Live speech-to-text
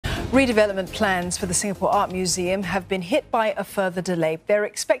Redevelopment plans for the Singapore Art Museum have been hit by a further delay. They're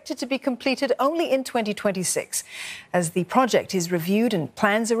expected to be completed only in 2026 as the project is reviewed and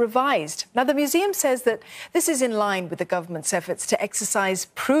plans are revised. Now, the museum says that this is in line with the government's efforts to exercise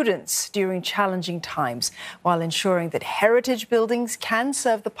prudence during challenging times while ensuring that heritage buildings can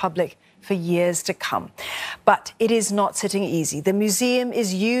serve the public for years to come. But it is not sitting easy. The museum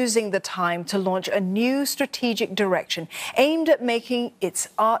is using the time to launch a new strategic direction aimed at making its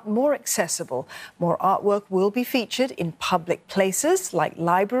art more accessible. More artwork will be featured in public places like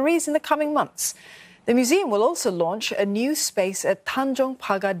libraries in the coming months. The museum will also launch a new space at Tanjong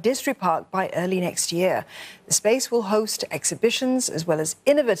Pagar Distripark by early next year. The space will host exhibitions as well as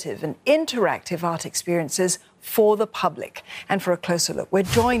innovative and interactive art experiences for the public. And for a closer look, we're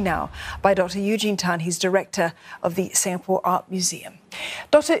joined now by Dr. Eugene Tan. He's director of the Singapore Art Museum.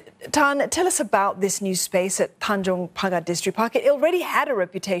 Dr. Tan, tell us about this new space at Tanjong Pagar Distripark. It already had a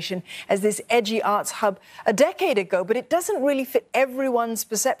reputation as this edgy arts hub a decade ago, but it doesn't really fit everyone's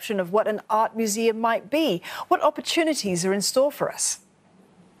perception of what an art museum might be. What opportunities are in store for us?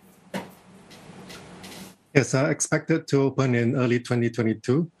 Yes, expected to open in early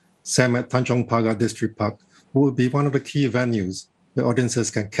 2022, SAM at Tanjong Pagar Distripark will be one of the key venues where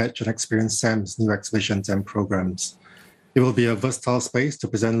audiences can catch and experience SAM's new exhibitions and programs. It will be a versatile space to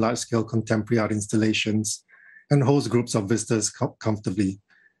present large-scale contemporary art installations and host groups of visitors comfortably,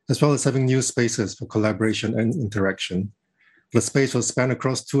 as well as having new spaces for collaboration and interaction. The space will span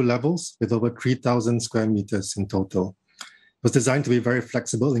across 2 levels with over 3,000 square meters in total. It was designed to be very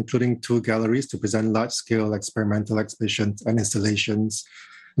flexible, including 2 galleries to present large-scale experimental exhibitions and installations,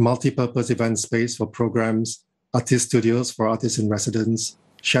 a multi-purpose event space for programs, artist studios for artists in residence,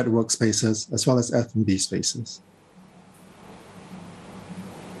 shared workspaces, as well as F&B spaces.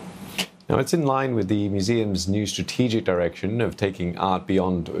 Now, it's in line with the museum's new strategic direction of taking art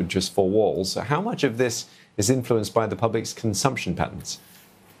beyond just 4 walls. How much of this is influenced by the public's consumption patterns?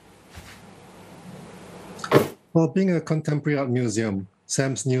 Well, being a contemporary art museum,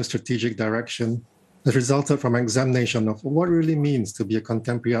 SAM's new strategic direction has resulted from an examination of what it really means to be a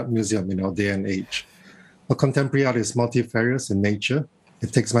contemporary art museum in our day and age. Well, contemporary art is multifarious in nature.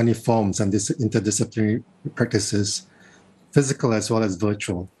 It takes many forms and interdisciplinary practices, physical as well as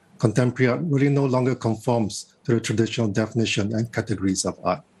virtual. Contemporary art really no longer conforms to the traditional definition and categories of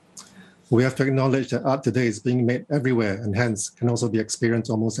art. We have to acknowledge that art today is being made everywhere and hence can also be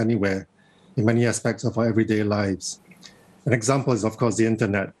experienced almost anywhere in many aspects of our everyday lives. An example is, of course, the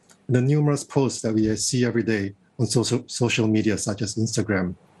internet and the numerous posts that we see every day on social media, such as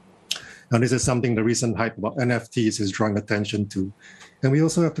Instagram. Now, this is something the recent hype about NFTs is drawing attention to. And we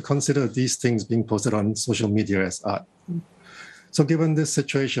also have to consider these things being posted on social media as art. So given this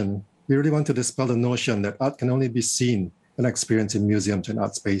situation, we really want to dispel the notion that art can only be seen and experienced in museums and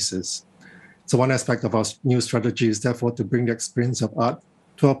art spaces. So one aspect of our new strategy is therefore to bring the experience of art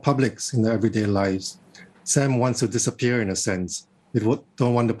to our publics in their everyday lives. SAM wants to disappear in a sense. We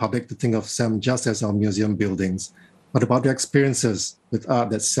don't want the public to think of SAM just as our museum buildings, but about the experiences with art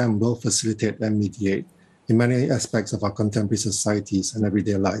that SAM will facilitate and mediate in many aspects of our contemporary societies and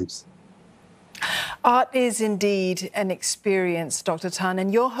everyday lives. Art is indeed an experience, Dr. Tan,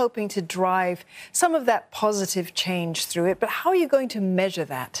 and you're hoping to drive some of that positive change through it. But how are you going to measure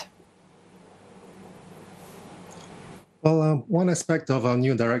that? Well, one aspect of our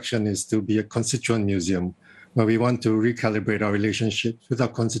new direction is to be a constituent museum, where we want to recalibrate our relationships with our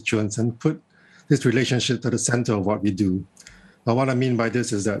constituents and put this relationship to the center of what we do. But what I mean by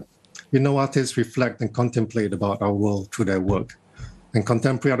this is that we know artists reflect and contemplate about our world through their work. And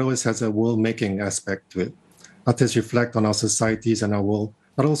contemporary art always has a world-making aspect to it. Artists reflect on our societies and our world,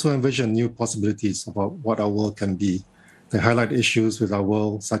 but also envision new possibilities about what our world can be. They highlight issues with our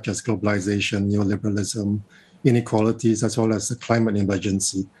world, such as globalization, neoliberalism, inequalities, as well as the climate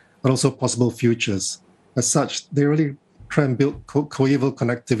emergency, but also possible futures. As such, they really try and build coeval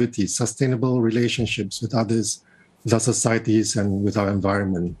connectivity, sustainable relationships with others, with our societies, and with our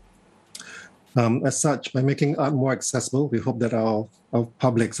environment. As such, by making art more accessible, we hope that our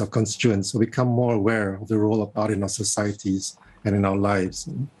publics, our constituents, will become more aware of the role of art in our societies and in our lives.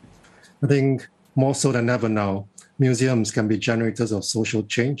 I think more so than ever now, museums can be generators of social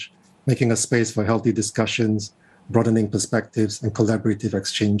change, making a space for healthy discussions, broadening perspectives, and collaborative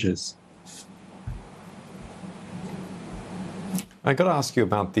exchanges. I got to ask you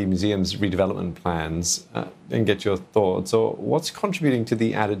about the museum's redevelopment plans and get your thoughts. Or what's contributing to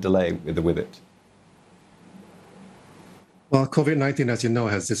the added delay with it? Well, COVID-19, as you know,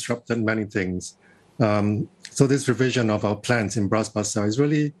 has disrupted many things. So this revision of our plans in Bras Basah is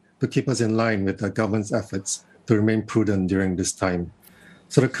really to keep us in line with the government's efforts to remain prudent during this time.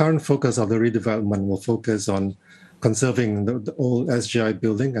 So the current focus of the redevelopment will focus on conserving the old SGI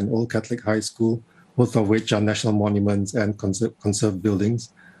building and Old Catholic High School, both of which are national monuments and conserved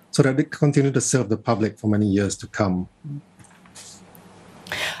buildings, so that they continue to serve the public for many years to come.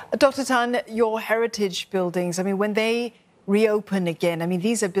 Dr. Tan, your heritage buildings, I mean, when they reopen again, I mean,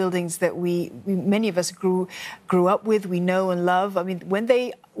 these are buildings that many of us grew up with, we know and love. I mean, when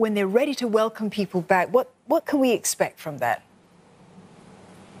they're ready to welcome people back, what can we expect from that?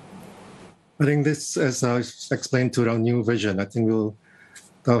 I think this, as I explained to our new vision, I think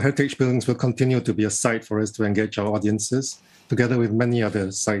our heritage buildings will continue to be a site for us to engage our audiences, together with many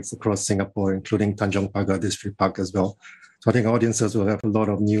other sites across Singapore, including Tanjong Pagar Distripark as well. So I think audiences will have a lot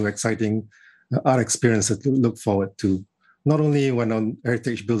of new, exciting art experiences to look forward to, not only when our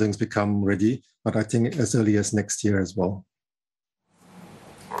heritage buildings become ready, but I think as early as next year as well.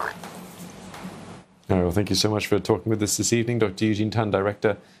 All right, well, thank you so much for talking with us this evening, Dr. Eugene Tan,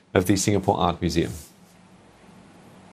 Director of the Singapore Art Museum.